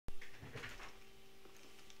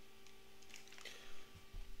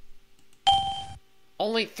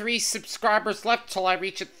Only 3 subscribers left till I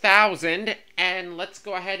reach 1,000, and let's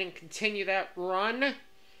go ahead and continue that run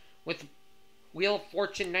with Wheel of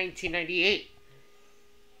Fortune 1998.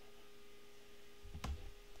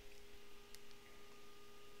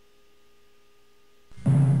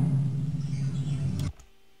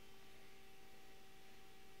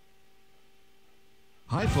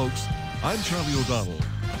 Hi folks, I'm Charlie O'Donnell.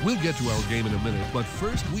 We'll get to our game in a minute, but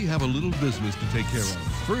first we have a little business to take care of.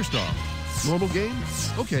 First off, normal game?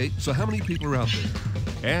 Okay, so how many people are out there?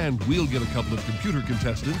 And we'll get a couple of computer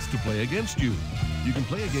contestants to play against you. You can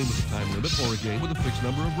play a game with a time limit or a game with a fixed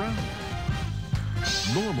number of rounds.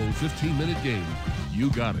 Normal 15-minute game. You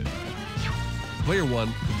got it. Player 1,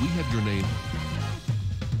 could we have your name?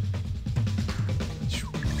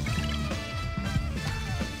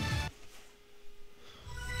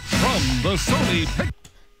 From the Sony Pictures.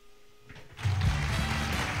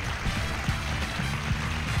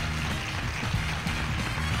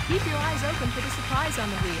 Keep your eyes open for the surprise on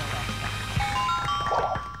the wheel.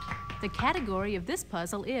 The category of this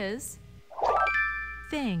puzzle is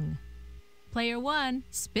Thing. Player 1,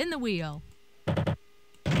 spin the wheel.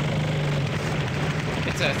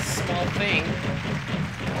 It's a small thing.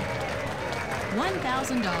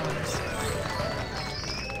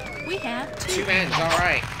 $1,000. We have 2 ends,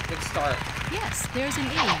 alright. Good start. Yes, there's an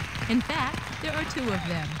E. In fact, there are 2 of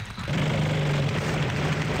them.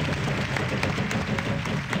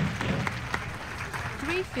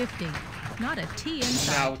 $350. Not a T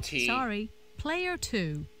inside. No T. Sorry. Player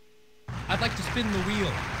 2. I'd like to spin the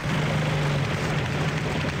wheel.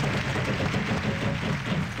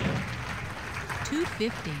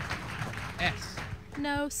 $250. S.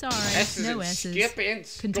 No, sorry. S is no in S's. skip and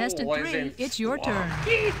stool. Contestant as 3, in it's your turn.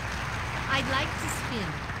 I'd like to spin.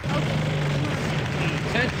 Okay,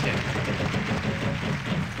 Attention.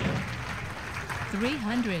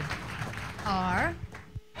 300. R.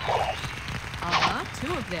 2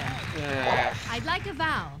 of them. I'd like a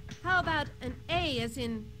vowel. How about an A as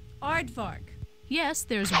in aardvark? Yes,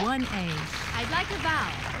 there's 1 A. I'd like a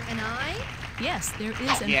vowel. An I? Yes, there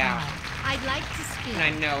is an Yeah. I. I'd like to spin. I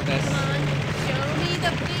know this. Come on, show me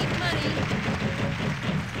the big money.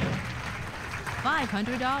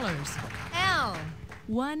 $500. L.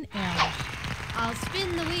 1 L. I'll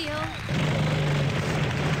spin the wheel.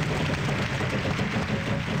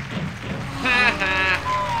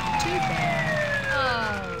 Too bad.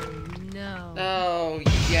 Oh, no. Oh,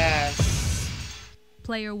 yes.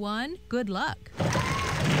 Player 1, good luck.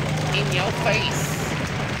 In your face.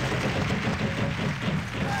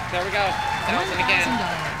 There we go. $1,000 again.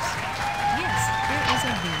 Yes, there is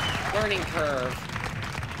a V. Learning curve.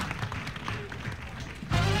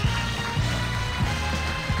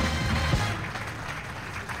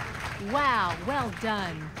 Wow, well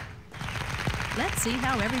done. Let's see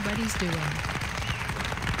how everybody's doing.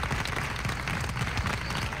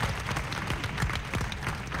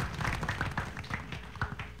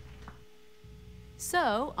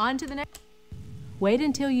 So, on to the next. Wait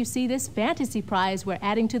until you see this fantasy prize we're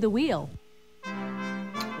adding to the wheel.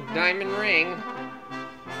 Diamond ring.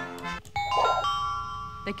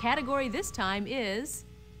 The category this time is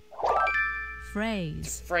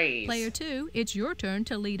Phrase. Phrase. Player 2, it's your turn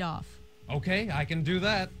to lead off. Okay, I can do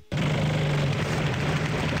that.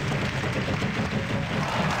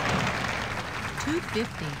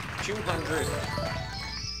 $250. 200.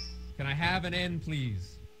 Can I have an N,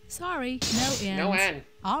 please? Sorry, no ends. No N.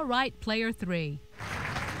 All right, player 3.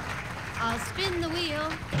 I'll spin the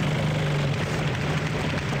wheel.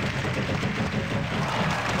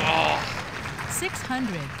 Oh,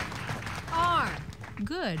 600. R.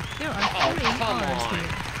 Good. There are Oh, 3 come R's on. here.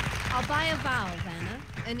 I'll buy a vowel, Vanna.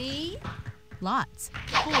 An E. Lots.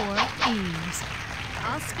 4 E's.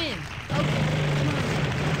 I'll spin. Okay, come on then.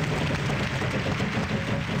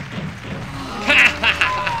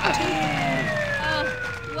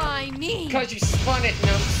 Why me? because you spun it,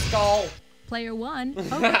 numbskull. Player 1, over to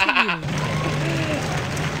you.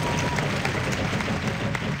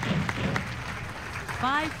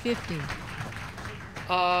 $550.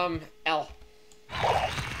 L.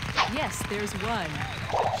 Yes, there's 1.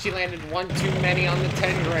 She landed 1 too many on the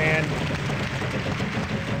 10 grand.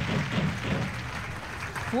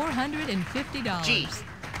 $450. G.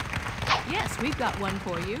 Yes, we've got one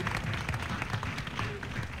for you.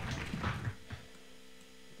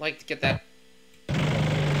 Like to get that.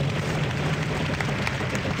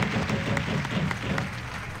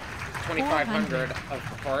 $2,500,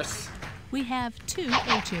 of course. We have 2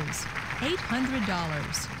 H's.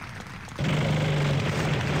 $800.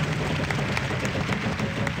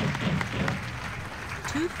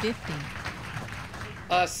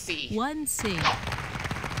 $250. C. 1 C.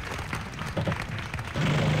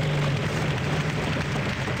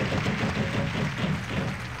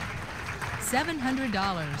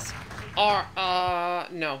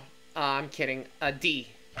 $700. No. I'm kidding. A D.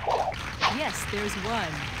 Yes, there's one.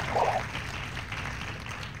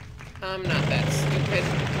 I'm not that stupid.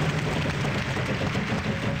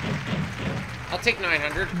 I'll take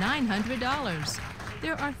 900. $900.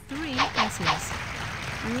 There are 3 S's.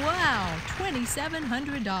 Wow,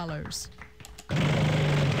 $2,700.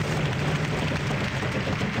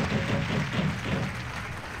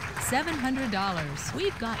 $700.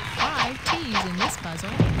 We've got 5 T's in this puzzle.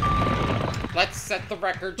 Let's set the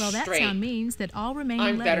record Well, that straight. sound means that all remaining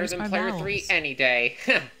I'm better letters than are player vowels. 3 any day.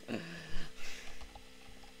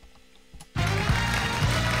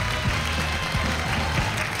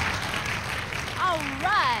 All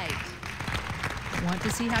right. Want to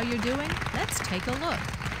see how you're doing? Let's take a look.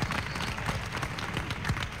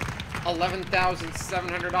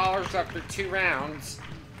 $11,700 after 2 rounds.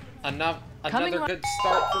 Another good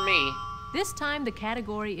start for me. This time the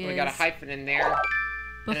category is We got a hyphen in there.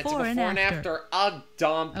 And it's a before before and after. A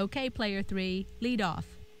dump. Okay, player 3, lead off.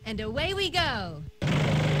 And away we go.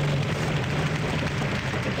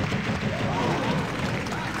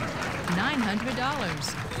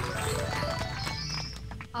 $900.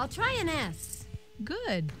 I'll try an S.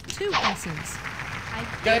 Good. 2 S's.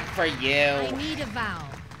 Good for you. I need a vowel.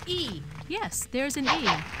 E. Yes, there's an E.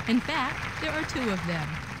 In fact, there are 2 of them.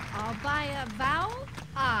 I'll buy a vowel.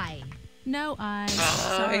 I. No I's.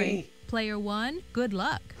 Aye. Sorry. Player 1, good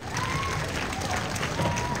luck.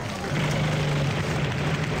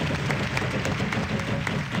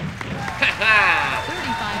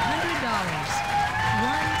 $3,500.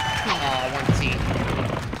 1 T. 1 T.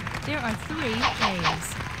 There are 3 A's.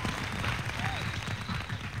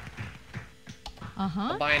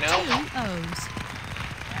 Uh-huh. Albino. 2 O's.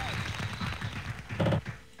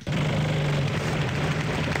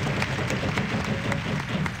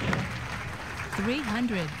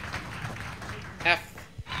 $300. F.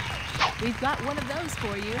 We've got one of those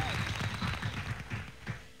for you.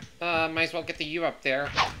 Might as well get the U up there.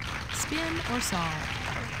 Spin or solve.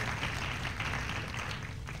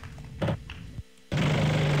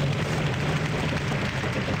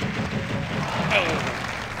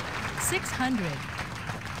 Oh. 600.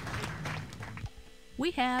 We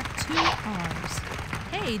have 2 R's.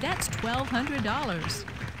 Hey, that's $1,200.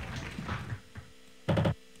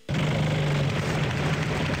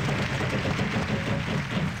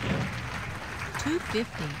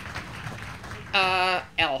 $250.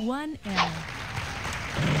 L. 1 L.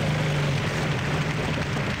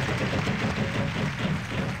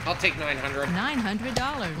 I'll take 900.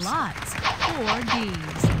 $900. Lots. 4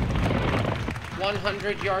 D's.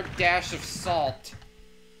 100-yard dash of salt.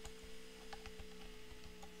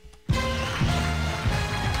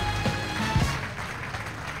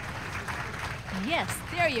 Yes,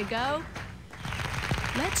 there you go.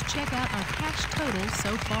 Let's check out our cash total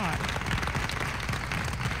so far.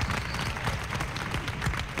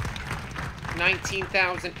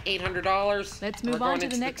 $19,800. Let's move on to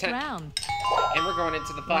the next round. And we're going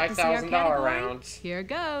into the Want to see our $5,000 category? round. Here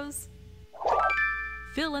goes.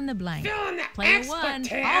 Fill in the blank. Fill in the Player 1, all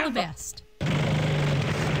expletive. the best.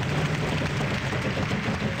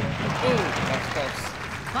 Ooh, that's close.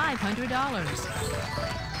 $500.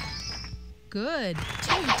 Good. 2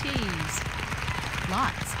 T's.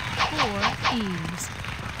 Lots. 4 E's.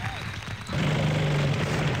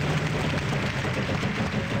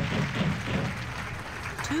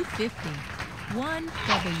 $250. 1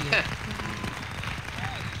 W.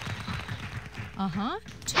 Uh-huh.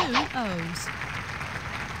 2 O's.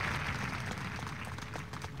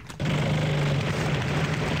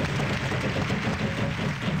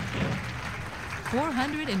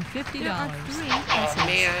 $450. There are 3 S's. Oh,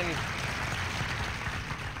 man.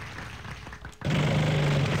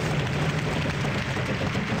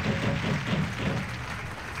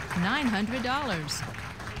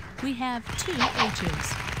 $900. We have 2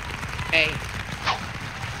 H's. A.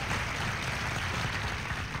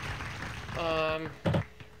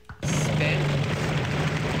 Spin.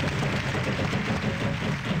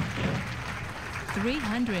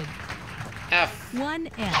 300. F. 1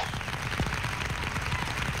 F.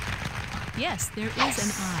 Yes, there is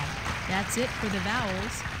an I. That's it for the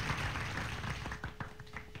vowels.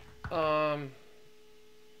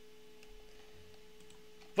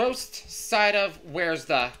 Roast side of where's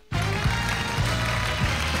the?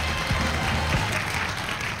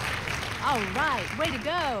 All right, way to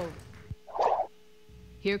go.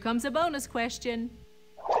 Here comes a bonus question.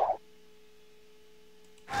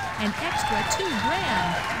 An extra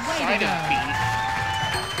 $2,000. Way to Side of go. beef.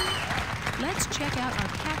 Let's check out our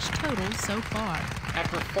cash total so far.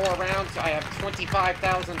 After 4 rounds, I have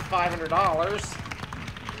 $25,500.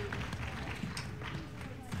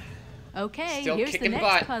 Okay, Still here's the kicking next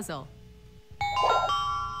butt. puzzle.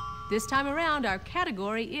 This time around, our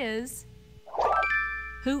category is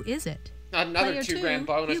Who is it? Another Player 2 two, grand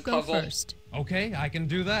bonus you go puzzle. first. Okay, I can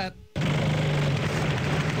do that.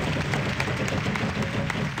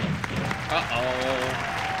 Uh-oh.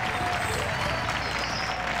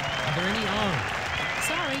 Are there any R's?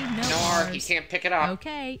 Sorry, no No R, Rs. he can't pick it up.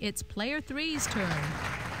 Okay, it's player 3's turn.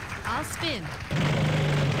 I'll spin.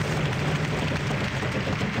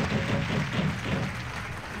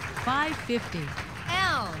 $5.50.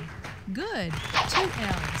 L. Good. 2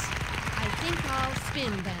 L's. I think I'll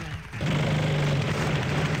spin, Vanna.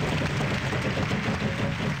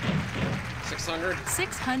 600.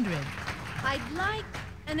 600. I'd like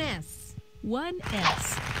an S. 1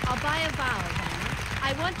 S. I'll buy a vowel, Vanna.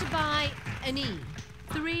 I want to buy an E.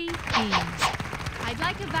 3 E's. I'd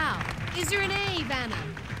like a vowel. Is there an A, Vanna?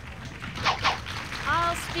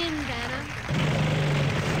 I'll spin, Vanna.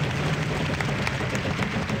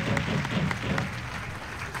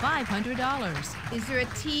 $500. Is there a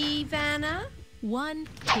T, Vanna? 1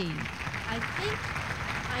 T. I think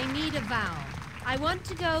I need a vowel. I want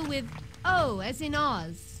to go with O, as in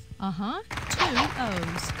Oz. 2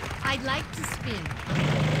 O's. I'd like to spin.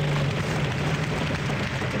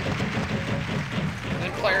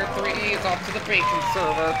 And player 3 is off to the bacon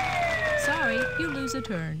server. Sorry, you lose a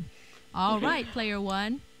turn. All right, player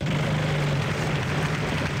 1.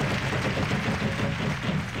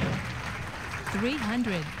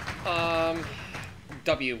 $300.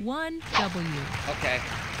 W. 1 W. Okay.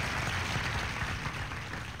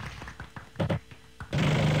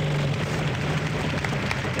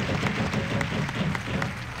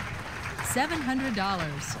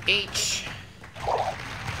 $700. H.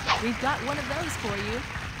 We've got one of those for you.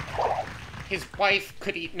 His wife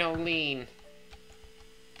could eat no lean.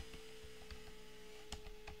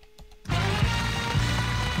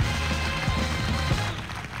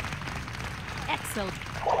 Excellent.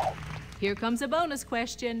 Here comes a bonus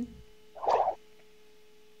question.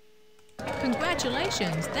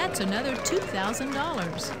 Congratulations, that's another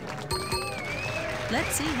 $2,000.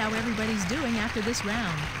 Let's see how everybody's doing after this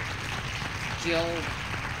round. Jill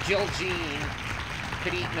Jean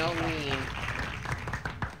could eat no lean.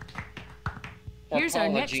 Or Here's our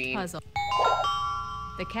Paula next Jean. puzzle.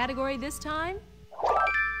 The category this time?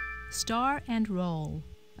 Star and roll.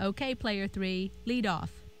 Okay, player 3, lead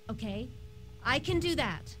off. Okay, I can do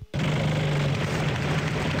that.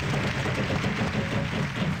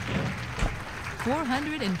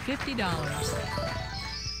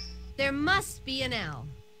 $450. There must be an L.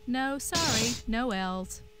 No, sorry, no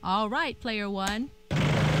L's. All right, player 1.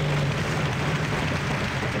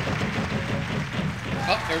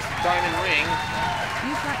 Oh, there's the diamond ring.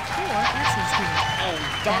 You've got 4 S's here. Oh,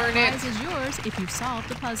 darn That it. prize is yours if you've solved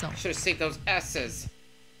the puzzle. Should have saved those S's.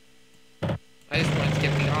 I just wanted to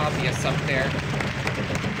get the obvious up there.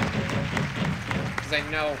 Because I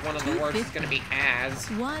know one of the words is going to be as.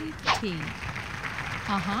 1 T.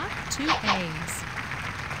 2 A's.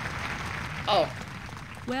 Oh,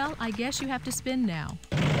 Well, I guess you have to spin now.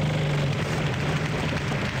 I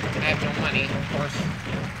have no money, of course.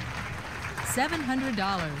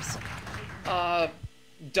 $700.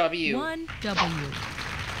 W. 1 W.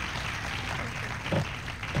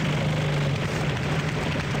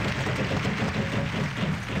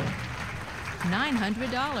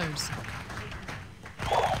 $900.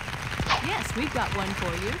 Yes, we've got one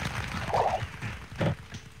for you.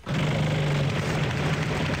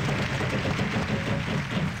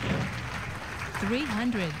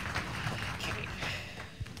 $300. Okay.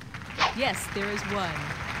 Yes, there is one.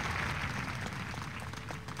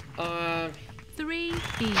 3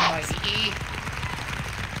 E's. E.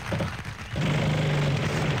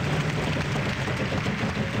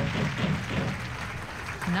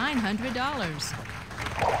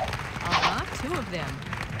 $900. 2 of them.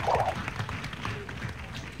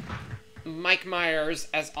 Mike Myers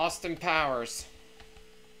as Austin Powers.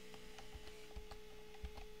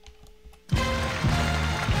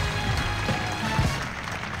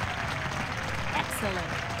 Excellent.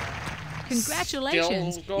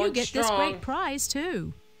 Congratulations. Still going You get this strong. great prize,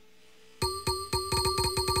 too.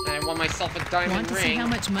 I won myself a diamond Want to ring. see how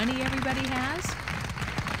much money everybody has?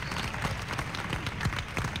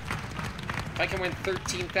 If I can win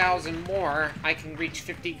 13,000 more, I can reach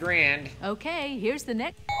 50 grand. Okay, here's the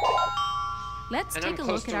next. Let's And take I'm a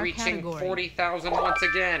close look at to our reaching category. 40,000 once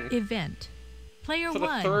again. Event. Player For the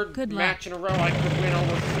 1, third good luck. match in a row, I could win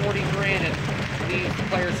over 40 grand and leave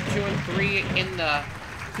players 2 and 3 in the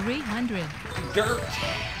 300. dirt.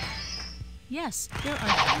 Yes, there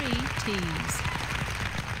are 3 T's.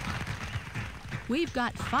 We've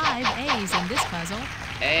got 5 A's in this puzzle.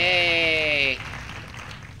 Hey!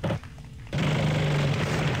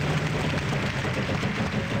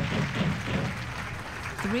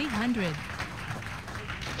 300.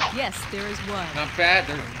 Yes, there is one. Not bad,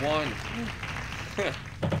 there's one.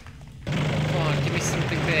 Come on, give me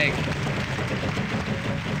something big.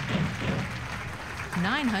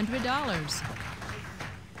 $900.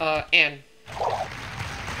 And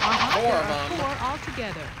Uh-huh, Four there of are them. 4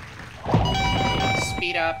 altogether.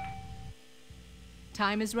 Speed up.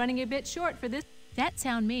 Time is running a bit short for this. That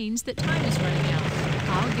sound means that time is running out.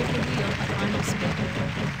 I'll give the wheel a final spin.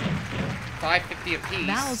 $5.50 apiece.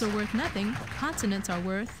 Vowels are worth nothing. Consonants are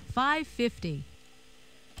worth $5.50.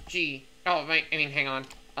 G. Oh, I mean, hang on.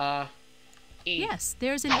 E. Yes,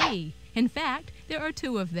 there's an E. In fact, there are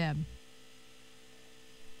 2 of them.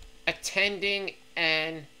 Attending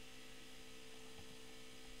an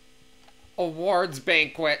awards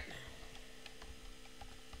banquet.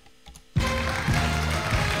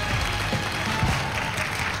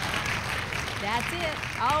 That's it.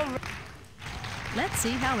 All right. Let's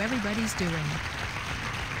see how everybody's doing.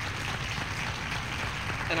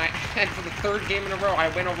 And for the 3rd game in a row, I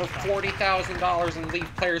went over $40,000 and leave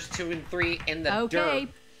players 2 and 3 in the Okay.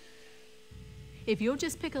 dirt. If you'll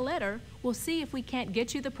just pick a letter, we'll see if we can't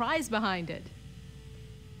get you the prize behind it.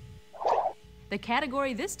 The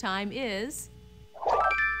category this time is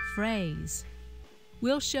phrase.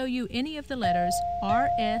 We'll show you any of the letters R,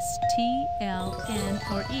 S, T, L, N,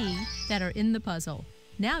 or E that are in the puzzle.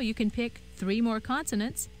 Now you can pick 3 more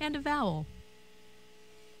consonants and a vowel.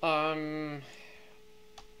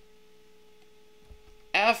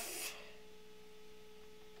 F,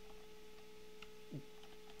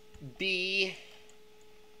 B,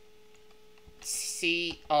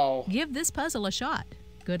 C, O. Give this puzzle a shot.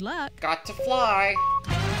 Good luck. Got to fly.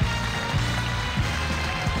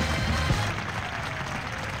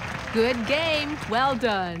 Good game. Well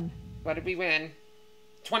done. What did we win?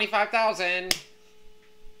 25,000.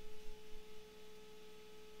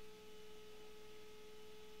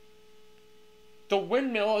 The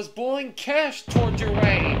windmill is blowing cash towards your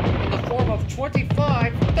way in the form of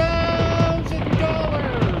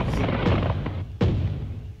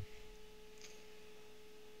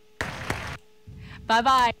 $25,000.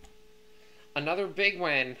 Bye-bye. Another big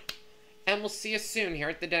win. And we'll see you soon here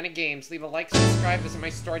at the Den of Games. Leave a like, subscribe, visit my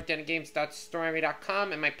store at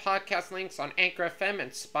denofgames.story.com, and my podcast links on Anchor FM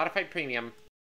and Spotify Premium.